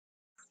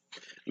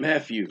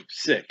Matthew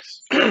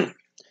 6.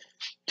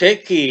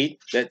 Take heed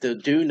that thou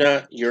do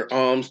not your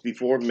alms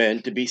before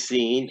men to be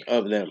seen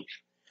of them.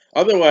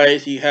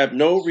 Otherwise ye have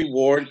no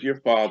reward of your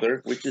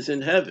Father which is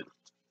in heaven.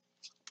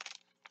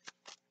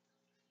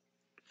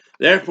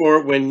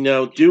 Therefore, when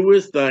thou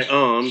doest thy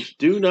alms,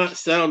 do not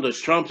sound a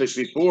trumpet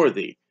before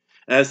thee,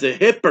 as the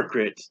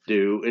hypocrites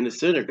do in the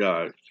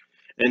synagogues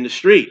and the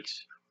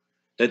streets,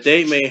 that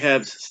they may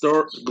have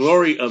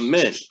glory of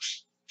men.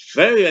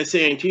 Verily I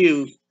say unto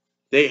you,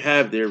 they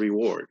have their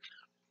reward.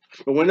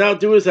 But when thou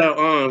doest thy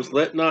alms,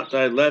 let not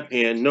thy left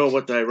hand know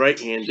what thy right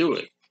hand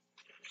doeth,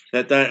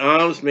 that thy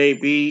alms may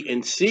be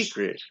in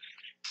secret,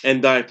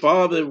 and thy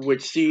Father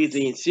which seeth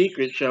thee in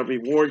secret shall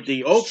reward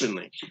thee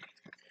openly.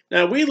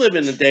 Now, we live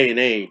in a day and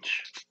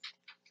age.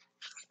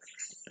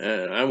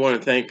 I want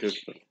to thank a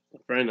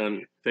friend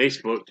on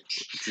Facebook,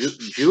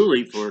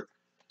 Julie, for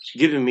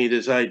giving me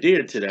this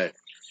idea today.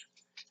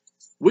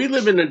 We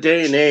live in a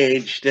day and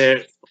age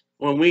that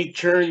when we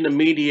turn the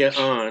media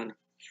on,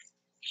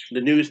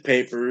 the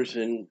newspapers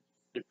and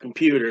the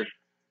computer,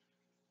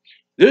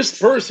 this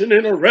person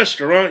in a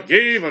restaurant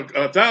gave a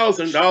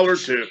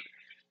 $1,000 tip.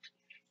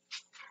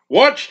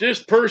 Watch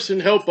this person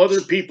help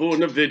other people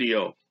in a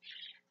video.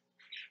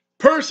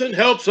 Person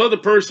helps other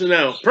person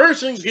out.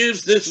 Person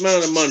gives this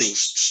amount of money.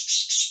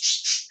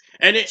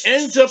 And it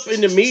ends up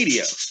in the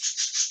media.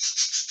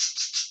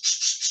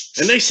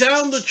 And they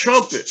sound the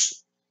trumpet.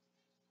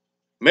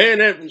 Man,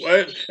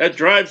 that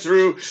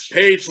drive-through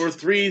paid for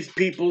 3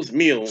 people's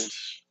meals.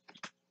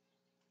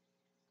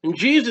 And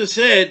Jesus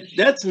said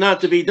that's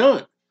not to be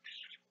done.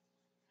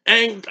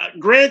 And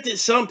granted,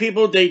 some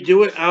people, they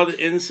do it out of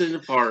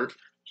innocent heart.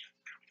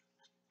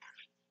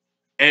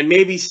 And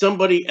maybe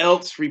somebody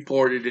else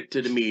reported it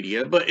to the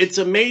media. But it's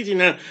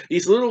amazing how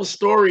these little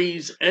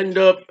stories end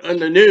up on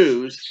the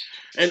news.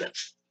 And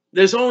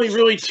there's only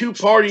really 2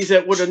 parties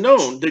that would have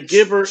known, the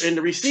giver and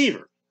the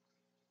receiver.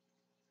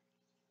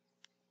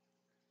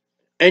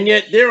 And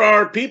yet there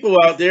are people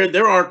out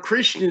there are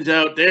Christians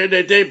out there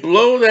that they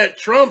blow that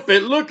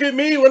trumpet. Look at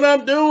me, what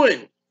I'm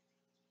doing.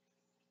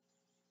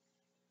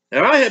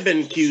 And I have been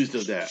accused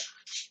of that.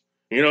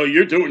 You know,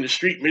 you're doing the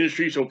street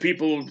ministry so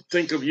people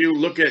think of you,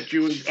 look at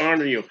you, and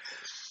honor you.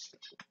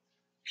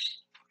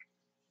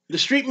 The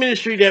street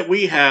ministry that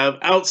we have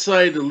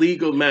outside the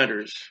legal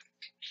matters,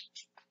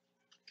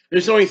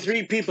 there's only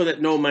 3 people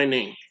that know my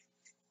name.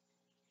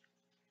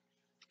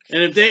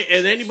 And if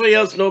anybody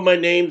else know my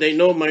name, they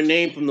know my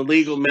name from the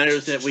legal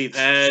matters that we've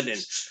had,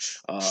 and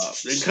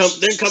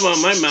then come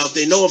on my mouth.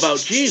 They know about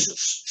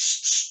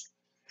Jesus,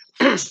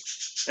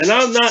 and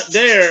I'm not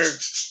there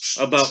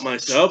about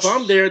myself.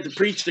 I'm there to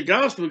preach the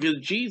gospel because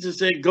Jesus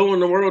said, "Go in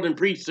the world and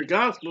preach the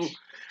gospel."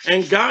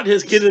 And God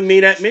has given me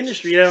that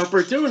ministry, that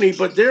opportunity.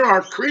 But there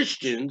are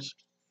Christians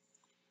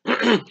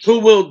who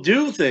will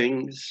do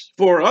things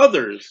for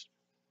others,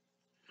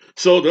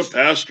 so the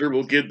pastor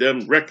will give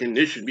them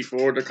recognition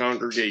before the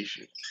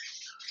congregation.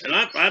 And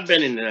I've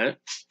been in that.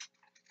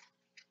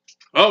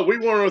 Oh, we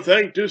want to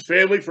thank this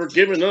family for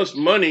giving us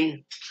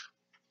money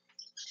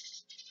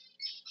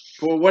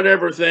for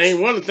whatever thing.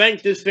 We want to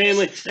thank this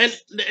family.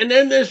 And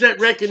then there's that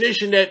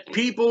recognition that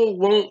people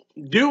won't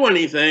do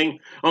anything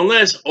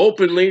unless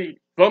openly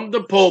from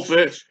the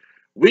pulpit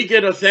we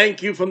get a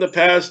thank you from the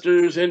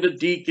pastors and the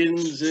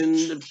deacons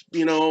and,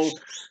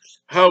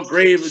 how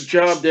great of a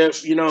job that,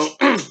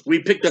 we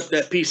picked up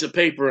that piece of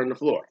paper on the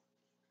floor.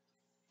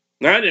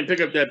 Now, I didn't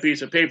pick up that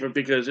piece of paper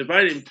because if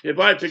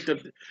I picked up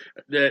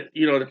that,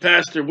 the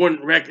pastor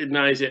wouldn't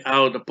recognize it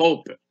out of the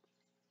pulpit.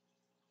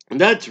 And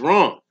that's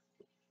wrong.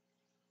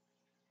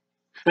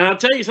 And I'll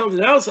tell you something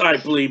else I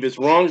believe is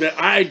wrong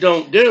that I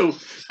don't do.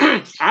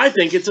 I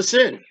think it's a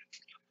sin.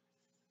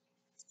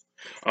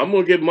 I'm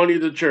going to give money to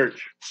the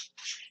church.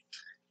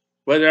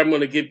 Whether I'm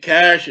going to give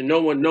cash and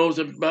no one knows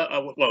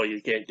about, well, you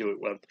can't do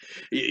it. Well,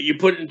 you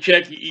put it in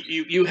check.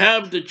 You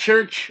have the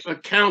church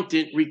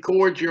accountant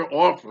record your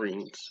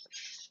offerings.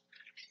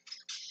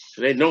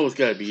 So they know it's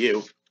got to be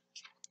you.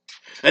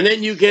 And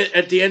then you get,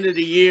 at the end of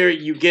the year,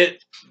 you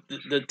get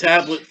the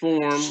tablet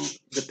form,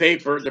 the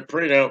paper, the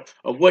printout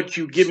of what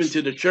you've given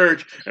to the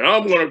church. And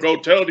I'm going to go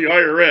tell the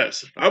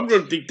IRS. I'm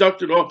going to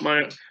deduct it off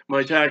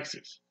my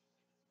taxes.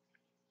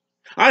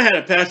 I had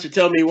a pastor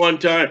tell me one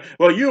time,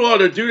 well, you ought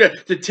to do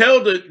that, to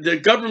tell the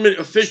government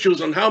officials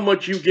on how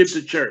much you give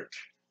to church.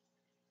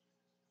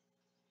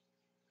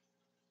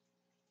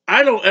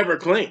 I don't ever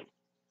claim.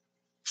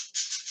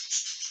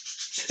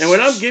 And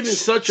when I'm given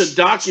such a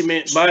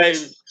document by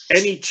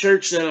any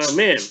church that I'm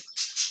in,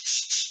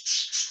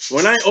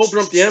 when I open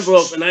up the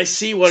envelope and I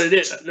see what it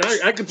is,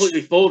 I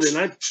completely fold it and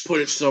I put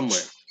it somewhere.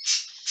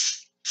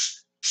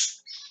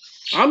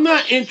 I'm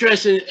not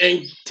interested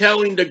in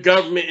telling the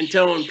government and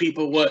telling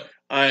people what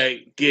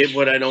I give,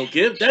 what I don't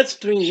give. That's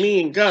between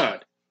me and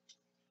God.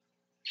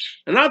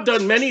 And I've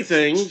done many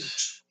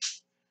things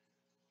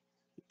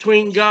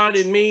between God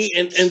and me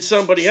and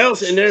somebody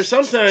else. And there's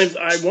sometimes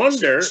I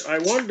wonder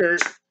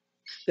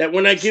that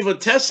when I give a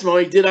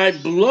testimony, did I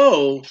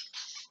blow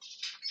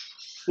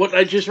what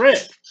I just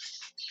read?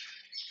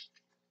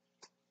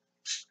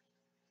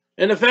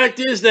 And the fact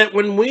is that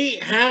when we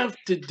have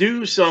to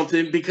do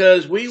something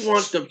because we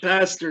want the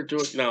pastor to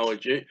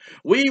acknowledge it,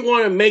 we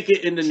want to make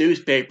it in the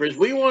newspapers,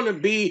 we want to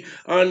be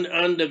on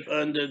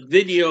the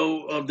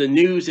video of the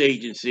news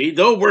agency,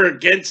 though we're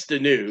against the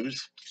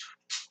news.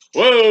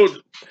 Whoa,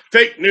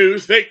 fake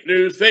news, fake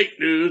news, fake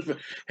news.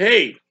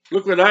 Hey,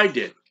 look what I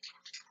did.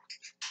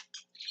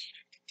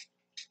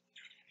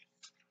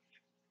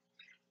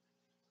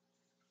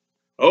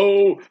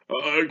 Oh,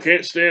 I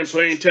can't stand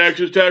paying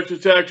taxes,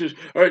 taxes, taxes.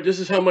 All right, this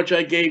is how much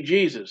I gave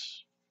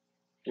Jesus.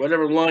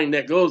 Whatever line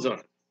that goes on.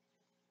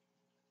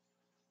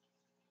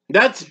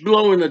 That's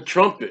blowing a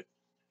trumpet.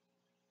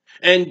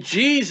 And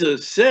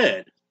Jesus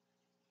said,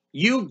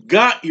 you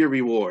got your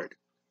reward.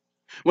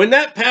 When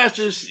that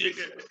pastor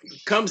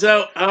comes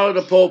out of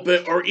the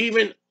pulpit, or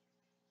even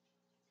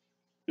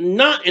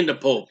not in the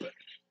pulpit,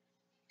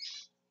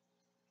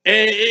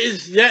 and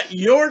is that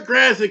your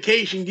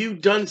gratification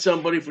you've done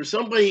somebody for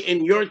somebody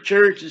in your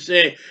church to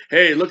say,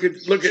 hey, look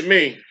at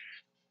me?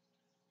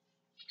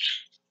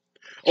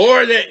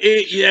 Or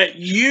that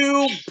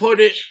you put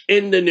it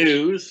in the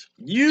news,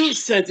 you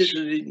sent it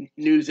to the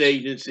news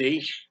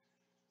agency.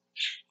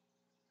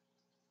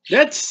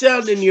 That's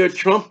sounding your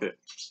trumpet.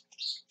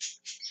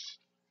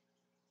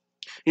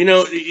 You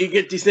know, you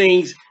get these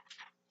things,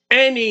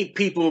 any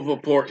people of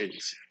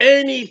importance,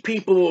 any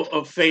people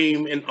of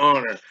fame and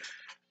honor.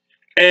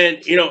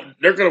 And, you know,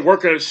 they're going to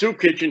work at a soup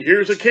kitchen.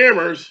 Here's the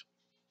cameras.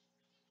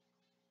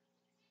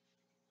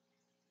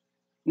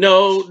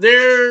 No,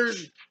 they're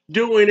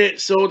doing it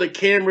so the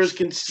cameras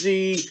can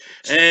see,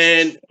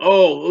 and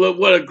oh, look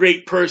what a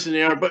great person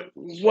they are. But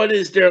what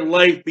is their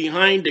life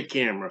behind the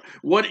camera?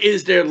 What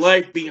is their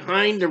life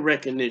behind the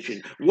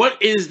recognition? What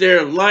is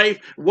their life?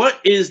 What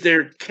is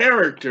their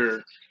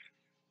character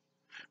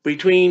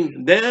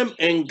between them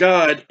and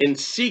God in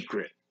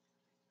secret?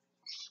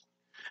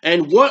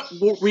 And what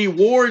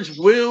rewards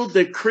will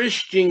the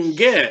Christian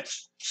get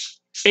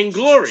in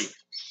glory?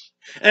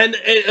 And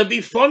it'd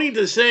be funny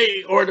to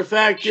say, or the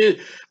fact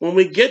is, when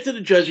we get to the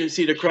judgment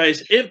seat of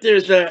Christ, if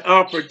there's that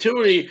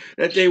opportunity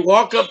that they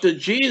walk up to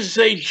Jesus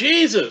and say,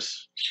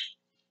 Jesus,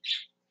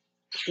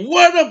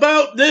 what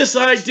about this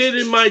I did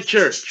in my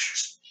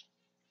church?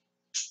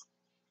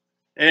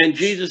 And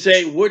Jesus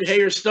say, wood,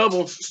 hay, or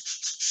stubble.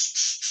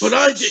 But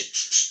I did.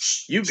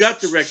 You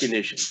got the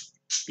recognition.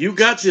 You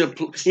got the,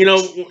 you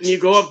know, when you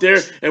go up there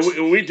and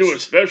we do a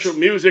special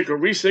music or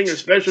we sing a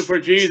special for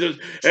Jesus,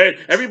 and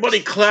everybody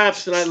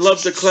claps, and I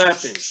love the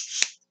clapping.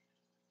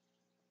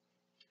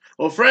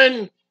 Well,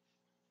 friend,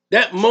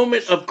 that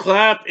moment of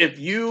clap, if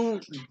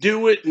you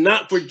do it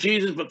not for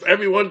Jesus, but for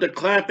everyone to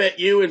clap at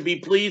you and be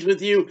pleased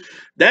with you,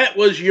 that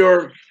was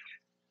your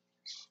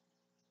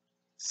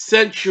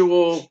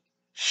sensual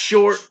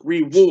short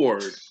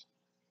reward.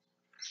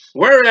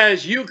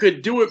 Whereas you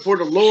could do it for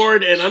the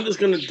Lord, and I'm just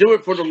going to do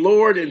it for the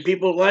Lord, and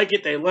people like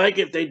it, they like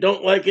it. If they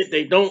don't like it,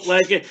 they don't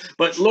like it.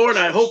 But Lord,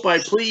 I hope I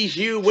please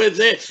you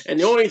with it. And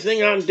the only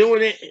thing I'm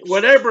doing it,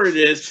 whatever it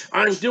is,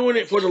 I'm doing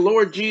it for the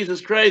Lord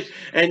Jesus Christ.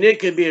 And it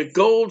could be a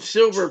gold,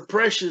 silver,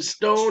 precious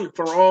stone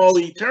for all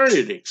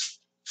eternity.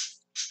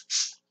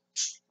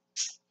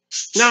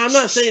 Now, I'm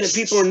not saying that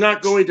people are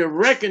not going to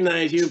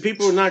recognize you,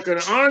 people are not going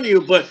to honor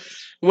you, but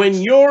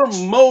when your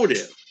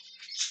motive,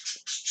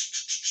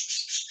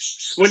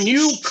 when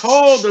you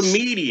call the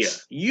media,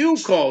 you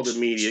call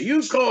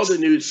the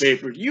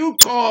newspapers, you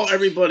call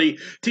everybody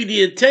to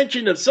the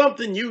attention of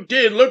something you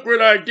did. Look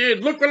what I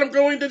did. Look what I'm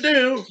going to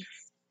do.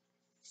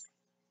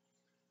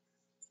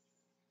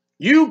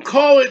 You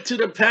call it to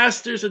the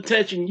pastor's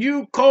attention.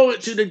 You call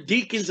it to the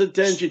deacon's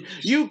attention.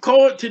 You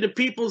call it to the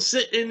people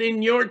sitting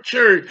in your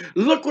church.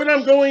 Look what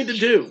I'm going to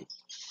do.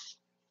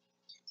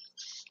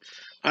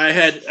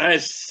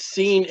 I've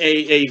seen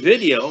a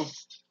video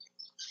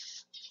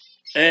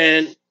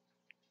and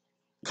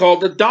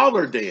called the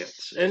dollar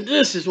dance. And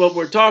this is what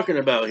we're talking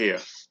about here.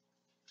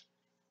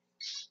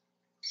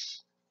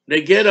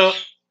 They get up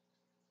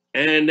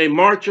and they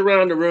march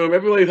around the room.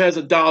 Everybody who has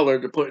a dollar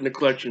to put in the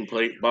collection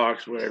plate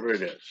box, whatever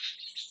it is.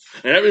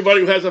 And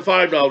everybody who has a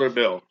 $5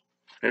 bill.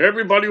 And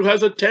everybody who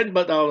has a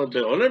 $10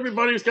 bill. And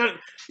everybody who's got,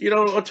 you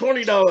know, a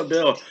 $20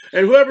 bill.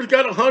 And whoever's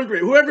got 100,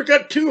 whoever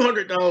got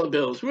 $200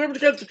 bills, whoever's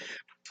got...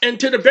 And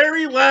to the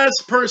very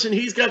last person,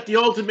 he's got the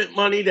ultimate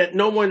money that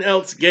no one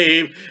else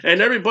gave.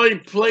 And everybody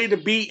play the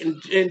beat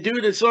and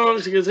do the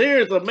songs because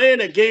here's the man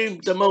that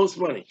gave the most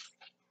money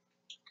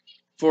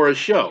for a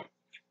show.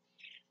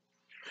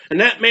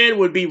 And that man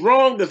would be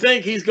wrong to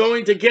think he's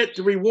going to get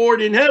the reward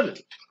in heaven.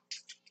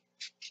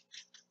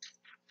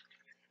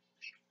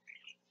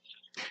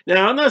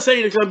 Now, I'm not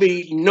saying there's going to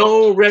be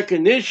no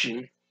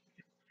recognition,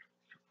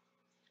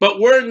 but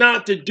we're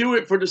not to do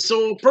it for the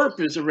sole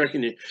purpose of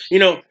recognition. You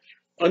know,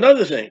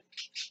 another thing,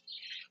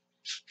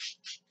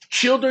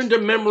 children to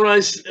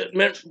memorize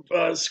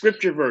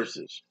scripture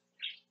verses.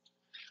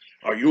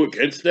 Are you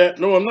against that?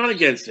 No, I'm not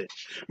against it.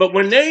 But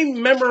when they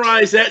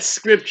memorize that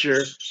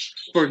scripture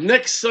for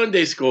next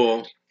Sunday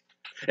school,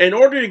 in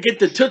order to get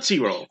the Tootsie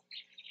Roll,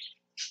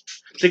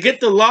 to get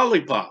the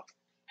lollipop,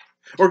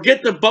 or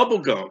get the bubble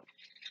gum,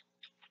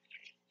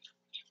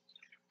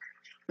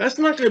 That's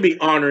not going to be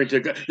honoring to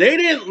God. They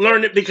didn't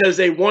learn it because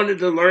they wanted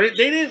to learn it.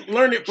 They didn't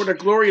learn it for the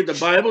glory of the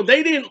Bible.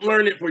 They didn't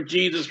learn it for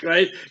Jesus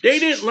Christ. They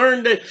didn't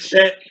learn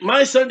that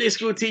my Sunday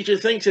school teacher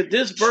thinks that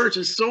this verse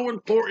is so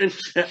important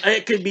that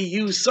it could be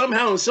used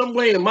somehow in some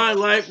way in my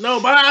life.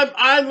 No, but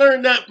I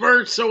learned that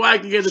verse so I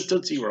can get a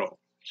Tootsie Roll.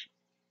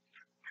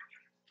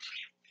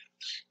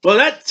 Well,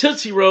 that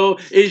Tootsie Roll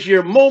is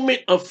your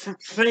moment of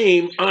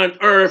fame on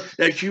earth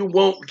that you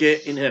won't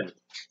get in heaven.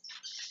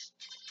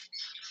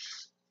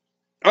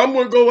 I'm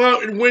going to go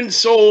out and win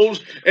souls,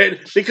 and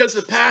because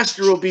the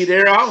pastor will be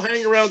there, I'll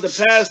hang around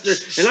the pastor,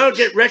 and I'll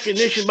get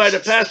recognition by the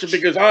pastor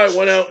because I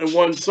went out and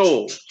won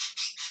souls.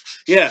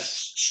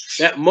 Yes,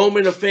 that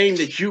moment of fame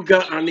that you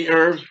got on the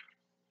earth,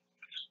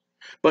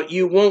 but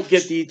you won't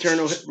get the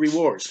eternal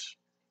rewards.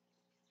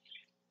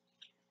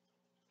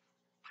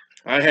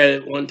 I had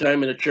it one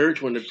time in a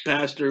church when the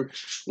pastor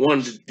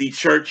wanted to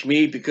de-church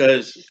me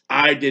because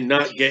I did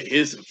not get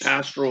his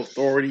pastoral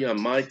authority on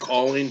my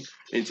calling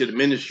into the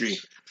ministry.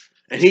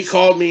 And he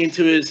called me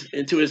into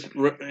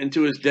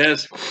his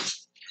desk.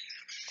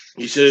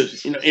 He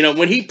says,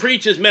 when he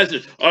preaches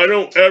message, I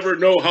don't ever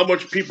know how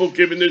much people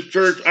give in this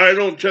church. I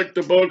don't check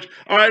the books.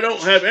 I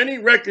don't have any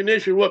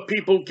recognition what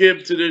people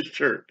give to this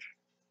church.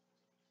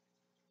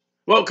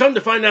 Well, come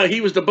to find out,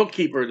 he was the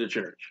bookkeeper of the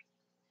church.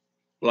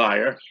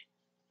 Liar.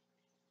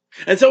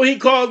 And so he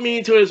called me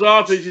into his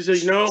office. He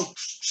said,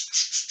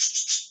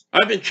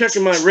 I've been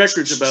checking my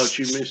records about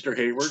you, Mr.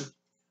 Hayward.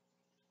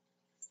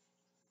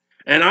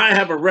 And I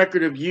have a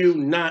record of you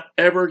not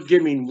ever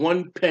giving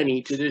one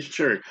penny to this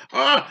church.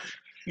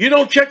 You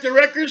don't check the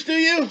records, do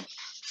you?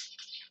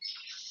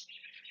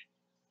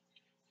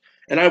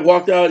 And I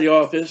walked out of the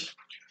office,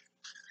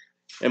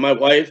 and my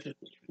wife,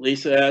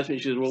 Lisa, asked me,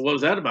 she says, well, what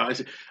was that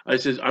about? I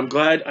said, I'm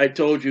glad I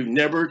told you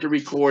never to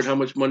record how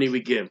much money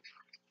we give.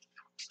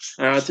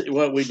 And I'll tell you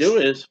what we do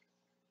is,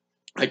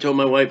 I told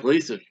my wife,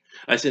 Lisa,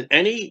 I said,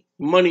 any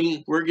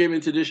money we're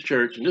giving to this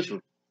church, and this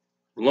was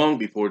long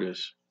before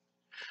this,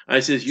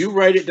 I says, you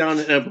write it down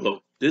in an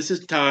envelope. This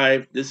is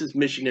tithe. This is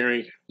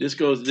missionary. This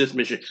goes to this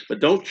mission. But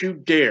don't you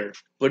dare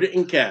put it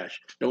in cash.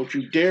 Don't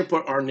you dare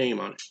put our name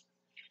on it.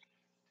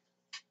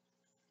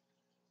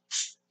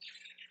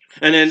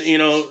 And then,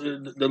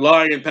 the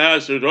lying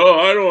pastors,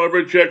 I don't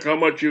ever check how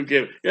much you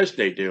give. Yes,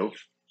 they do.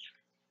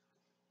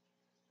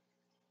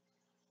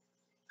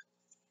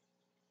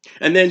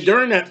 And then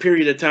during that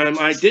period of time,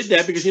 I did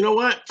that because you know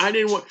what? I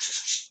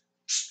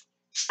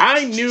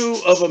knew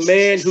of a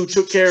man who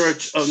took care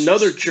of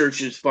another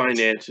church's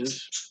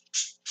finances.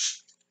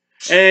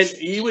 And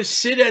you would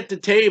sit at the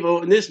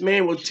table, and this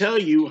man will tell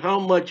you how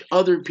much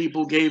other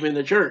people gave in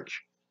the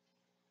church.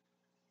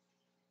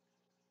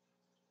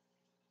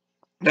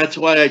 That's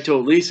why I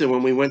told Lisa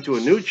when we went to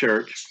a new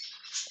church,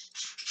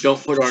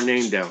 don't put our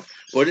name down.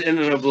 Put it in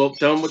an envelope,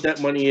 tell them what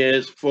that money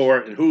is for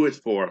and who it's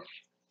for.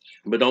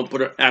 But don't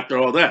put it after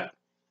all that.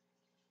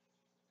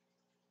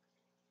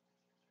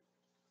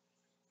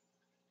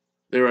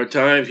 There are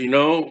times,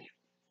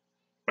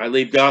 I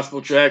leave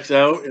gospel tracts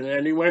out and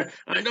anywhere.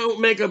 I don't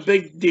make a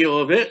big deal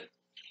of it.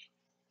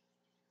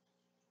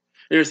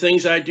 There's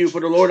things I do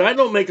for the Lord. I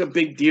don't make a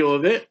big deal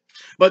of it.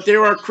 But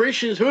there are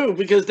Christians who,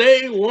 because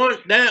they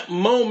want that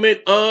moment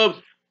of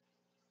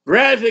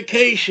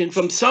gratification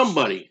from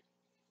somebody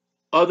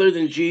other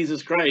than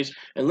Jesus Christ.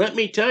 And let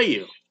me tell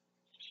you,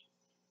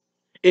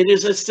 it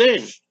is a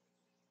sin.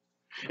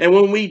 And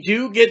when we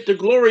do get the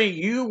glory,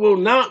 you will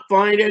not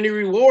find any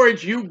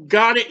rewards. You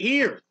got it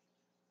here.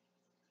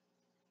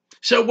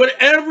 So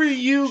whatever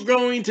you're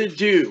going to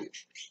do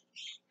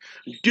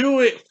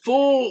it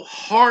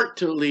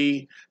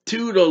full-heartedly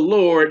to the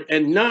Lord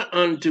and not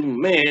unto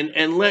man,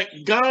 and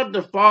let God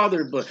the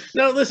Father bless.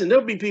 Now listen,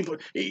 there'll be people,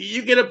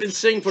 you get up and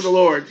sing for the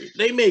Lord.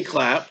 They may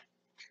clap.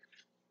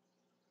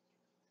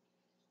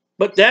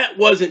 But that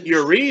wasn't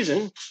your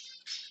reason.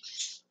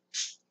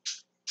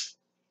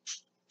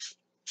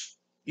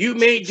 You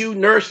may do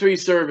nursery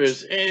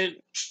service, and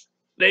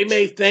they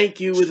may thank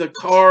you with a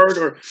card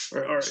or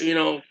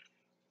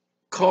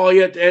call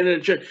you at the end of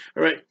the church.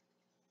 All right.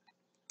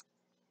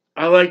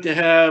 I like to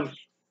have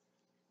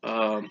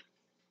the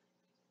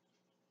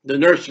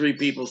nursery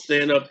people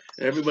stand up.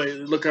 And everybody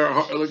look at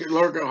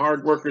our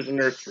hard workers in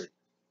nursery.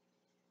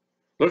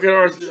 Look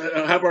at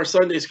have our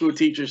Sunday school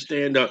teachers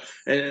stand up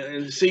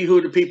and see who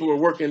the people are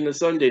working in the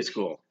Sunday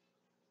school.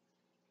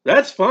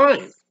 That's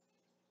fine.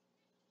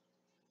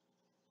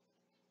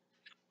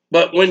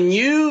 But when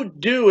you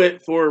do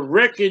it for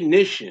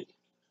recognition,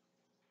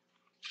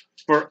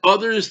 for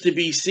others to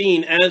be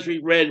seen, as we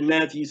read in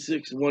Matthew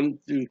 6,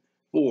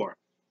 1-4,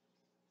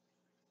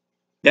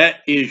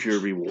 that is your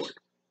reward.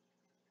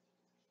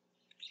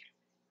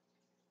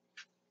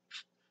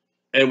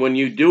 And when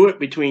you do it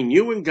between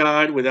you and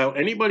God without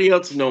anybody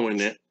else knowing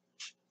it,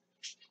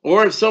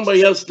 or if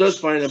somebody else does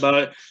find about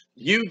it,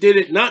 you did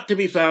it not to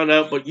be found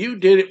out, but you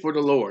did it for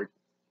the Lord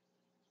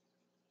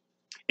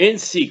in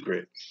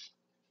secret.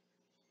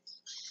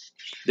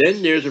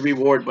 Then there's a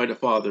reward by the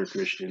Father,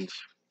 Christians.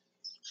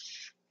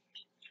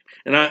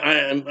 And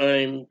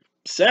I'm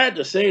sad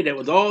to say that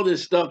with all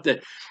this stuff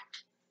that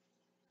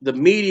the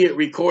media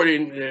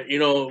recording,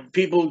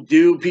 people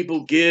do,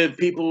 people give,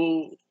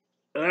 people.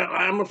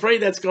 I'm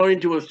afraid that's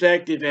going to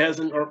affect, if it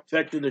hasn't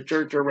affected the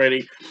church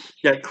already,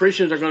 that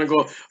Christians are going to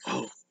go,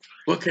 oh,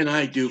 what can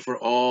I do for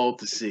all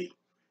to see?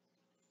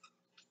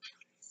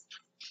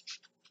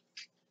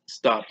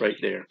 Stop right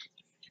there.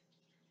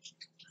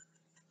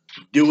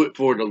 Do it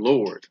for the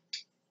Lord,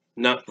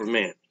 not for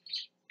man.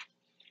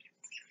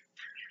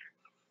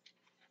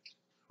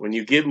 When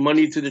you give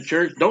money to the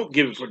church, don't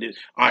give it for the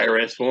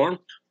IRS form.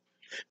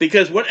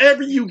 Because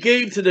whatever you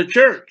gave to the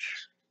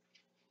church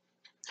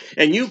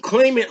and you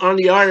claim it on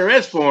the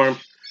IRS form,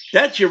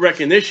 that's your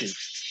recognition.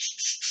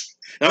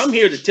 Now, I'm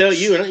here to tell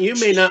you, and you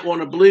may not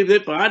want to believe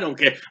it, but I don't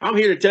care. I'm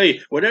here to tell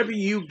you, whatever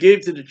you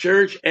give to the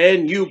church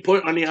and you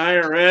put on the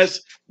IRS,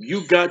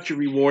 you got your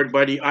reward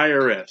by the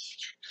IRS.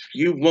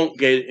 You won't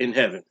get it in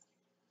heaven.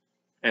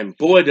 And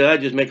boy, did I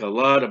just make a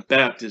lot of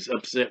Baptists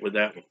upset with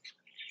that one.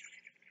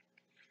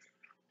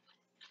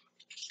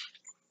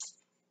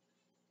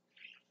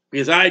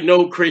 Because I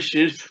know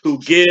Christians who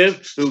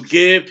give,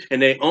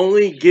 and they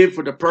only give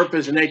for the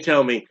purpose, and they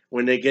tell me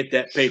when they get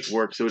that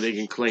paperwork so they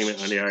can claim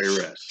it on the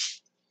IRS.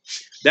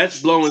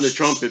 That's blowing the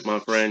trumpet, my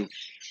friend.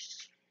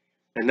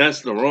 And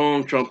that's the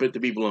wrong trumpet to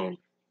be blown.